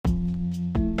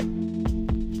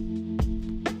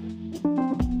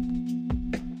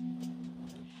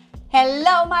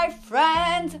Hello, my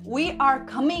friends! We are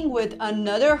coming with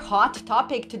another hot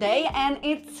topic today, and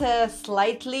it's a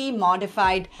slightly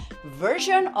modified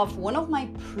version of one of my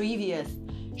previous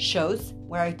shows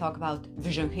where I talk about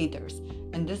vision haters.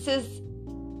 And this is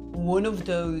one of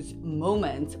those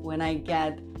moments when I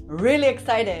get really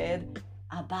excited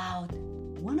about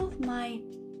one of my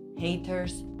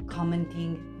haters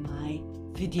commenting my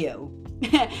video.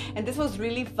 And this was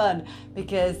really fun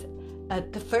because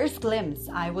at the first glimpse,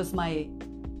 I was my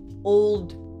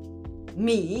old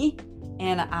me,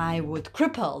 and I would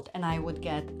crippled and I would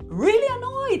get really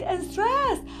annoyed and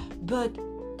stressed. But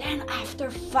then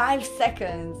after 5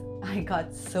 seconds, I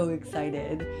got so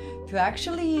excited to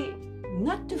actually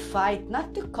not to fight,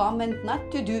 not to comment,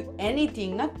 not to do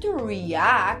anything, not to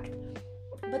react,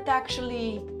 but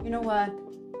actually, you know what?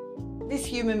 This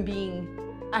human being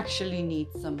actually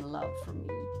needs some love from me.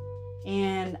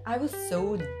 And I was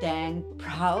so dang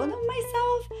proud of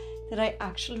myself that I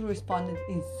actually responded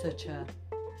in such an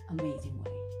amazing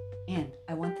way. And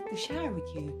I wanted to share with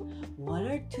you what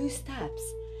are 2 steps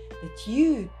that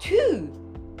you too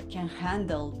can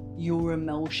handle your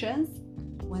emotions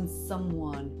when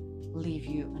someone leaves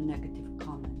you a negative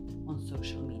comment on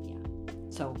social media.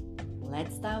 So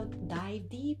let's now dive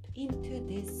deep into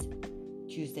this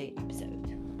Tuesday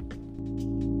episode.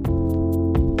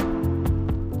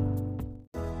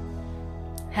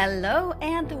 Hello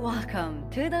and welcome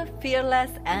to the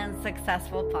Fearless and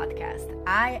Successful podcast.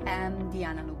 I am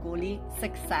Diana Lugoli,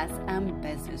 success and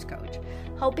business coach,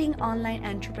 helping online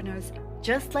entrepreneurs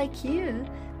just like you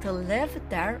to live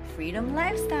their freedom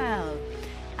lifestyle.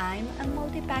 I'm a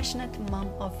multi-passionate mom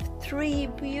of 3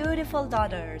 beautiful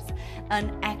daughters,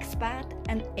 an expat,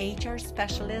 an HR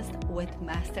specialist with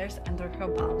masters under her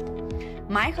belt.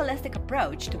 My holistic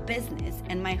approach to business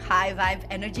and my high vibe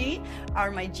energy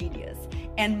are my genius.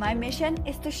 And my mission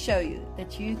is to show you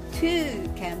that you too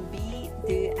can be,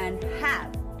 do, and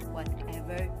have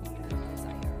whatever you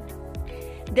desire.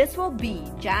 This will be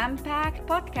jam-packed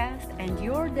podcast and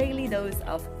your daily dose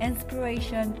of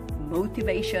inspiration,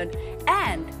 motivation,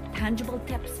 and tangible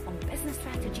tips on business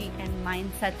strategy and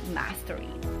mindset mastery.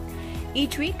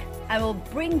 Each week, I will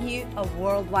bring you a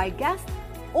worldwide guest,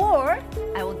 or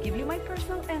I will give you my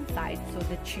personal insights so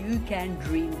that you can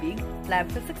dream big, plan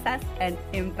for success, and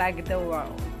impact the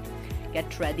world.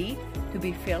 Get ready to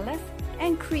be fearless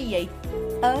and create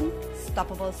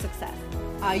unstoppable success.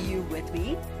 Are you with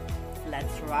me?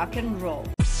 Let's rock and roll.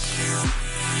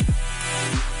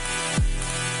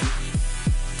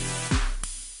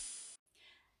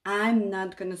 I'm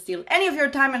not gonna steal any of your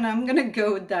time, and I'm gonna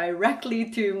go directly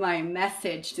to my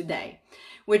message today,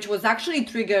 which was actually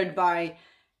triggered by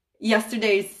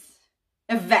yesterday's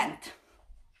event,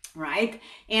 right?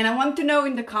 And I want to know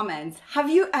in the comments, have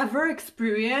you ever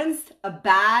experienced a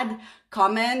bad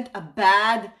comment, a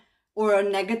bad or a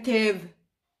negative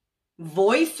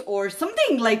voice or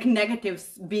something like negative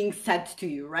being said to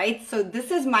you, right? So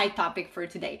this is my topic for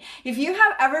today. If you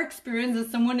have ever experienced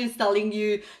that someone is telling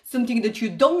you something that you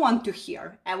don't want to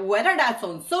hear, and whether that's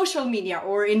on social media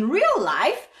or in real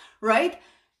life, right?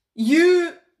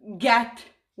 You get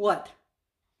what?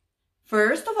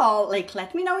 First of all,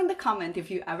 let me know in the comment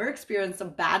if you ever experienced a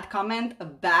bad comment, a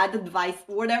bad advice,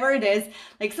 whatever it is,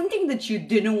 something that you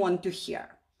didn't want to hear.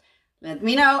 Let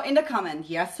me know in the comment,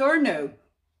 yes or no.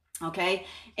 Okay,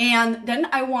 and then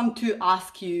I want to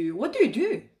ask you, what do you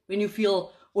do when you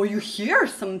feel or you hear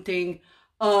something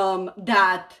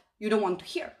that you don't want to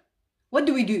hear? What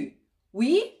do?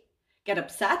 We get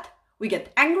upset, we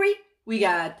get angry, we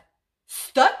get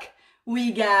stuck,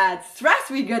 we get stressed,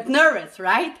 we get nervous,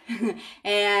 right?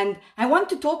 And I want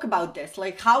to talk about this,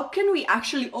 how can we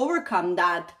actually overcome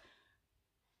that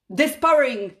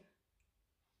disempowering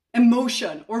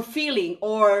emotion or feeling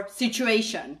or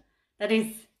situation that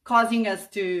is causing us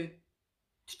to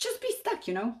just be stuck,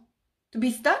 to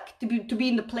be stuck, to be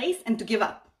in the place and to give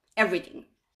up everything.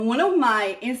 One of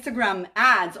my Instagram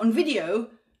ads on video,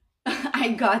 I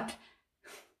got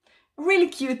a really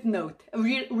cute note, a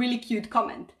really cute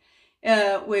comment,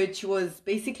 which was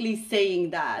basically saying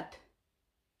that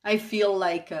I feel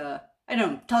like a, I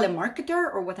don't know,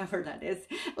 telemarketer or whatever that is.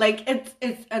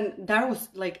 And that was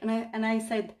and I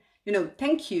said,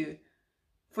 thank you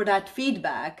for that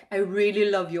feedback. I really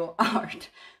love your art.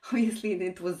 Obviously,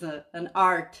 it was an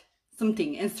art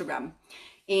something Instagram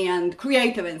and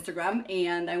creative Instagram.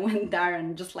 And I went there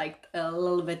and just liked a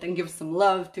little bit and give some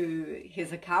love to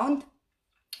his account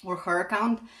or her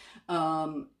account.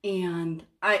 And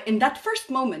in that first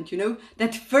moment,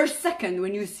 that first second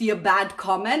when you see a bad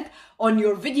comment on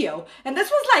your video, and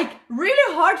this was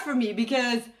really hard for me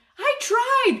because I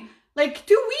tried like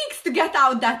 2 weeks to get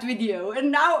out that video,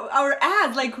 and now our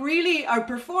ads like really are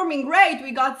performing great.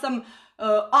 We got some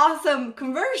awesome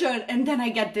conversion, and then I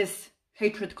get this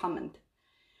hatred comment.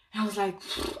 And I was like,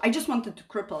 I just wanted to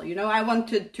cripple, you know, I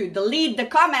wanted to delete the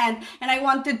comment, and I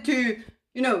wanted to,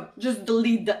 you know, just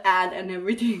delete the ad and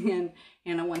everything,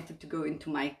 and I wanted to go into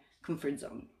my comfort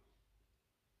zone.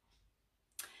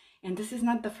 And this is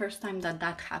not the first time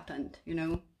that happened, you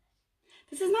know.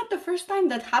 This is not the first time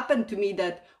that happened to me,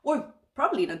 that, or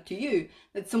probably not to you,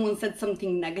 that someone said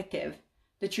something negative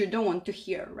that you don't want to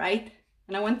hear, right?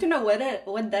 And I want to know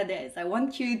what that is. I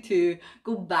want you to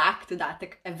go back to that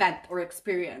event or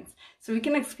experience so we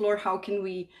can explore how can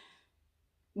we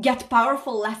get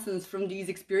powerful lessons from these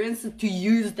experiences to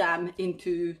use them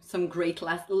into some great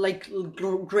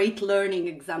great learning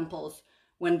examples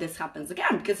when this happens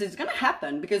again, because it's gonna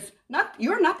happen, because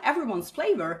you're not everyone's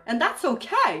flavor, and that's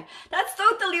okay. That's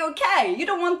totally okay. You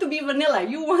don't want to be vanilla.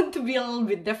 You want to be a little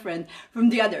bit different from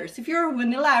the others. If you're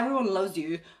vanilla, everyone loves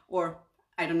you, or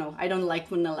I don't know, I don't like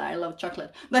vanilla, I love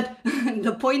chocolate. But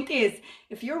the point is,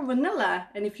 if you're vanilla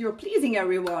and if you're pleasing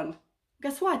everyone,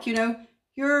 guess what, you know,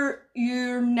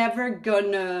 you're never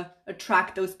gonna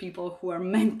attract those people who are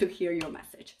meant to hear your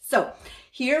message. So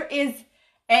here is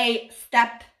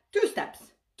two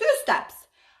steps,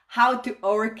 how to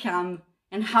overcome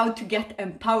and how to get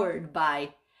empowered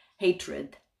by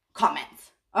hatred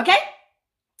comments, okay?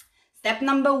 Step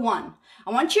number 1, I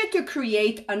want you to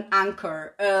create an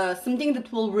anchor, something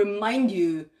that will remind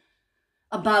you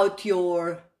about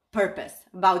your purpose,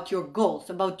 about your goals,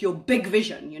 about your big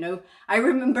vision, you know. I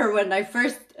remember when I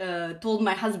first told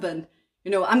my husband,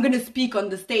 you know, I'm gonna speak on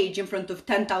the stage in front of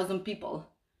 10,000 people.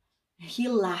 He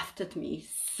laughed at me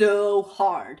so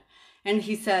hard, and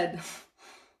he said,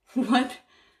 what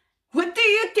do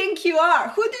you think you are?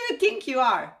 Who do you think you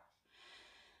are?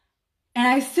 And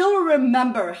I still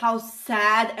remember how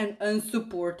sad and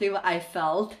unsupportive I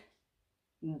felt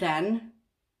then,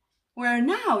 where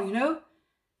now, you know,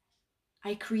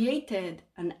 I created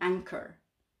an anchor.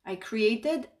 I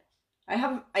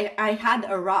had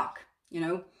a rock, you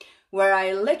know, where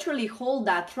I literally hold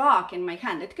that rock in my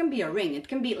hand. It can be a ring. It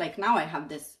can be like, now I have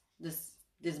this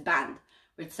band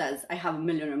which says I have 1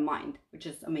 million in mind, which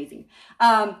is amazing.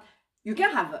 You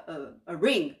can have a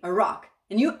ring, a rock,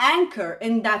 and you anchor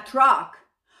in that rock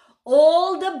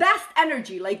all the best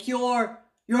energy, like your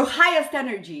highest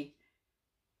energy.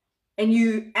 And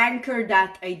you anchor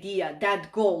that idea,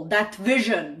 that goal, that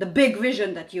vision, the big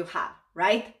vision that you have,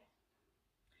 right?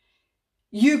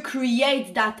 You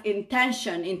create that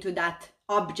intention into that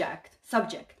object,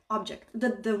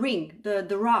 the ring,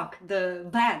 the rock, the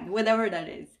band, whatever that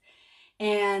is.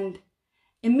 And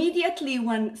immediately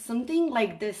when something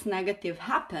like this negative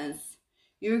happens,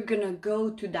 you're gonna go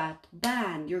to that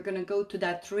band, you're gonna go to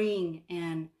that ring,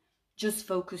 and just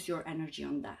focus your energy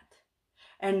on that.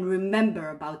 And remember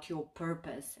about your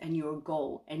purpose and your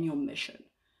goal and your mission,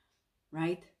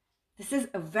 right? This is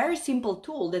a very simple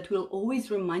tool that will always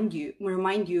remind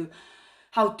you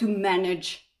how to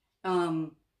manage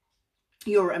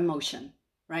your emotion,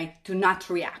 right? To not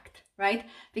react, right?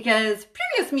 Because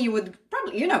previous me would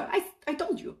probably, you know, I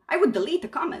told you, I would delete a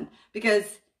comment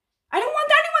because I don't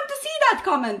want anyone to see that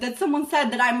comment that someone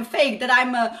said that I'm a fake, that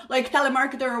I'm a like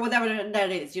telemarketer or whatever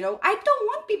that is, you know. I don't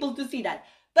want people to see that.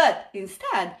 But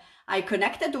instead, I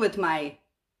connected with my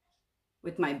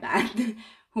band,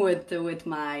 with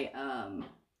my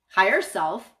higher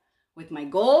self, with my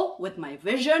goal, with my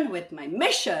vision, with my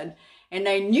mission, and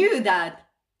I knew that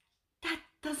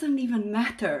doesn't even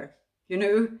matter, you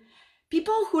know.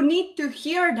 People who need to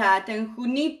hear that and who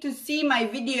need to see my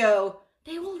video,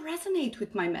 they will resonate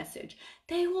with my message.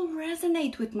 They will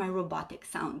resonate with my robotic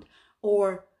sound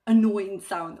or annoying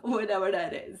sound or whatever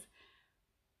that is.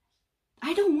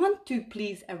 I don't want to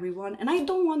please everyone, and I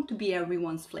don't want to be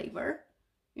everyone's flavor,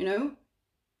 you know.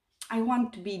 I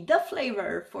want to be the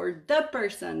flavor for the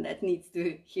person that needs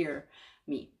to hear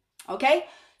me, okay?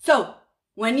 So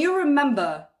when you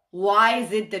remember why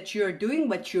is it that you're doing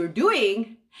what you're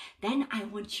doing, then I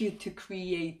want you to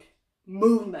create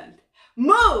movement.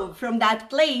 Move from that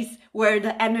place where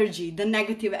the energy, the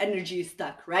negative energy is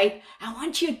stuck, right? I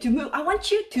want you to move. I want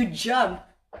you to jump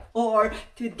or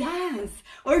to dance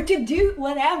or to do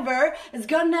whatever is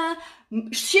gonna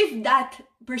shift that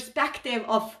perspective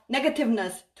of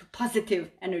negativeness to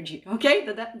positive energy, okay?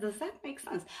 Does that make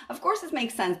sense? Of course it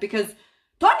makes sense, because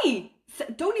Tony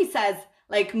says,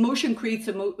 like, motion creates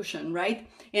emotion, right?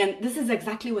 And this is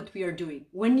exactly what we are doing.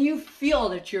 When you feel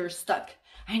that you're stuck,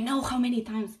 I know how many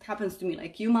times it happens to me,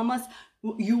 like you mamas,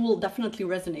 you will definitely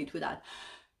resonate with that.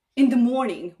 In the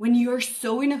morning, when you're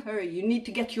so in a hurry, you need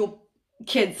to get your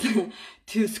kids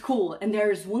to school, and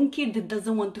there's one kid that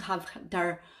doesn't want to have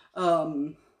their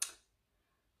the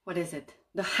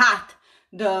hat,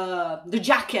 the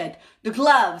jacket, the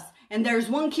gloves, and there's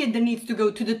one kid that needs to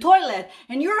go to the toilet,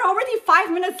 and you're already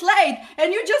 5 minutes late,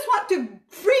 and you just want to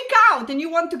freak out, and you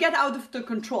want to get out of the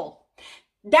control.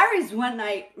 There is when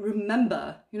I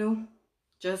remember,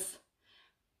 just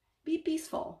be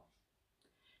peaceful.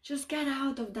 Just get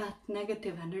out of that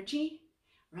negative energy,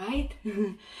 right?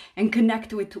 And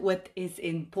connect with what is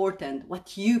important,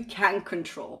 what you can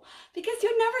control. Because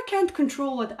you never can't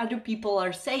control what other people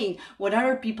are saying, what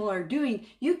other people are doing.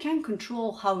 You can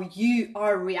control how you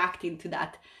are reacting to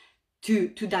that,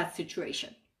 to that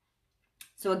situation.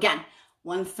 So again,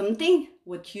 when something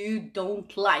what you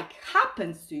don't like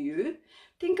happens to you,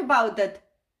 think about that.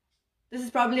 This is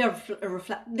probably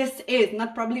this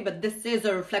is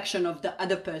a reflection of the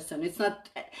other person. It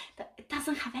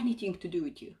doesn't have anything to do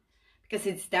with you, because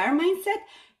it's their mindset,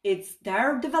 it's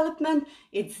their development,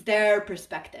 it's their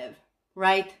perspective,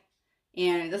 right?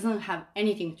 And it doesn't have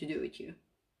anything to do with you.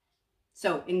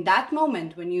 So in that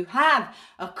moment, when you have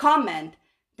a comment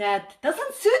that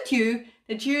doesn't suit you,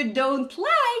 that you don't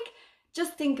like,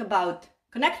 just think about,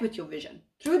 connect with your vision.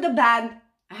 Through the band,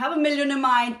 I have 1 million in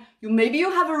mind. Maybe you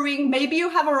have a ring, maybe you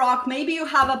have a rock, maybe you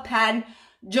have a pen.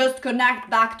 Just connect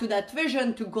back to that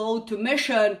vision, to goal, to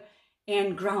mission,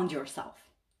 and ground yourself.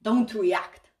 Don't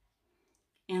react.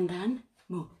 And then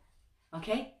move,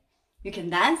 okay? You can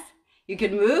dance, you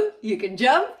can move, you can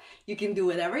jump, you can do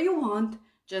whatever you want.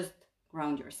 Just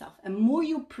ground yourself. And more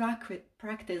you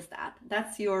practice that,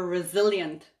 that's your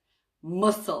resilient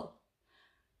muscle.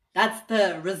 That's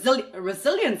the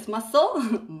resilience muscle.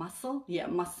 Muscle? Yeah,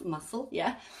 muscle,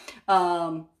 yeah.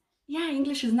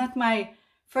 English is not my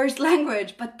first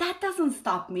language, but that doesn't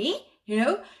stop me, You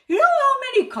know how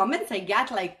many comments I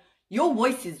get like, your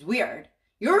voice is weird.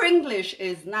 Your English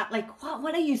is not like,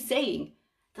 what are you saying?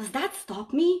 Does that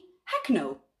stop me? Heck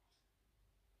no.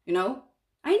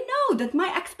 I know that my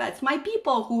expats, my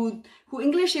people who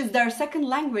English is their second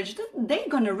language, they're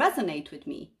gonna resonate with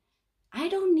me. I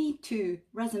don't need to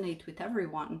resonate with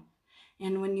everyone.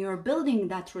 And when you're building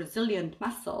that resilient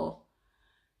muscle,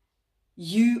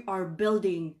 you are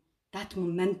building that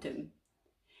momentum.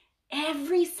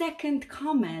 Every second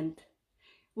comment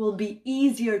will be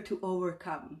easier to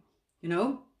overcome,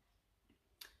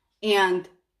 And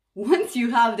once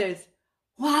you have this,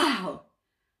 wow,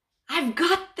 I've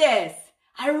got this.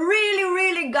 I really,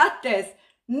 really got this.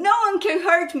 No one can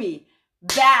hurt me.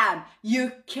 Bam,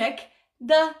 you kick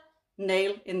the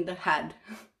nail in the head,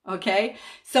 okay?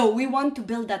 So we want to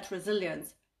build that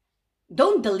resilience.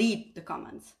 Don't delete the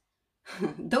comments.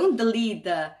 Don't delete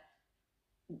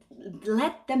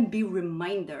let them be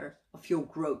reminder of your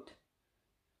growth,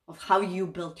 of how you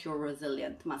built your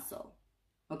resilient muscle,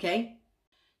 okay?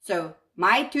 So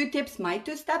my 2 tips, my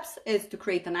 2 steps is to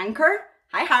create an anchor.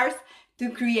 Hi, Hars.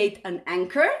 To create an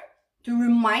anchor to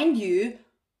remind you,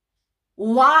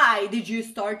 why did you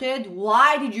started?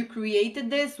 Why did you created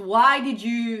this? What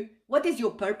is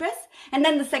your purpose? And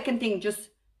then the second thing, just,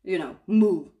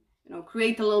 move,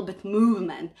 create a little bit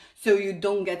movement so you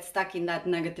don't get stuck in that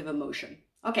negative emotion.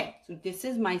 Okay, so this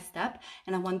is my step,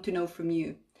 and I want to know from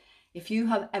you, if you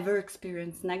have ever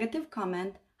experienced negative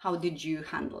comment, how did you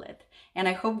handle it? And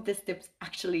I hope these tips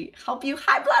actually help you.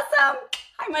 Hi, Blossom.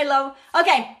 Hi, my love.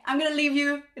 Okay, I'm gonna leave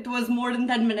you. It was more than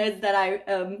 10 minutes that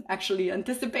I actually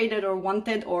anticipated or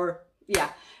wanted or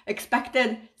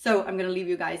expected. So I'm gonna leave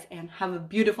you guys and have a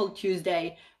beautiful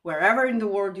Tuesday wherever in the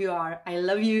world you are. I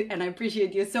love you and I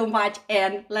appreciate you so much,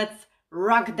 and let's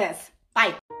rock this.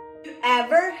 Bye. You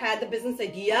ever had a business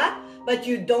idea, but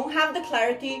you don't have the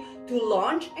clarity to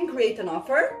launch and create an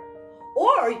offer?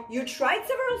 Or you tried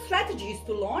several strategies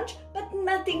to launch, but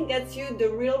nothing gets you the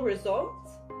real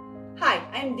results? Hi,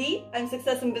 I'm Dee. I'm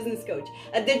Success and Business Coach,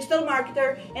 a digital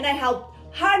marketer, and I help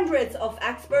hundreds of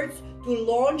experts to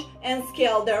launch and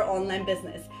scale their online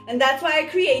business. And that's why I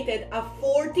created a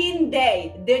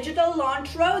 14-day digital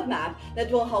launch roadmap that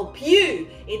will help you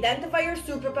identify your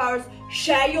superpowers,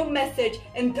 share your message,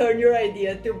 and turn your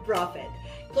idea to profit.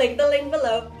 Click the link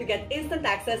below to get instant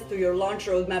access to your launch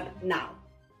roadmap now.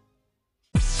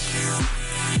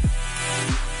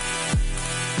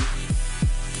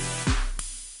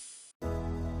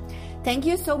 Thank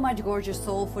you so much, gorgeous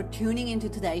soul, for tuning into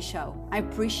today's show. I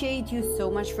appreciate you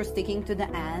so much for sticking to the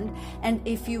end. And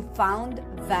if you found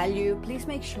value, please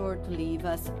make sure to leave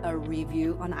us a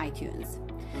review on iTunes.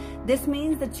 This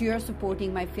means that you are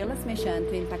supporting my fearless mission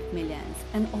to impact millions,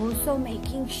 and also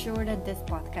making sure that this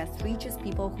podcast reaches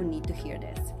people who need to hear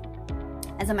this.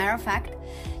 As a matter of fact,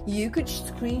 you could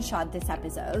screenshot this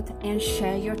episode and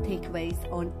share your takeaways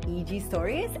on EG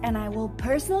Stories, and I will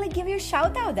personally give you a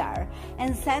shout out there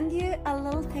and send you a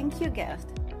little thank you gift.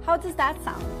 How does that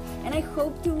sound? And I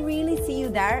hope to really see you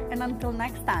there. And until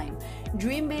next time,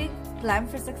 dream big, plan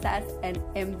for success, and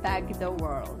impact the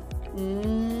world.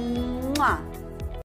 Mwah!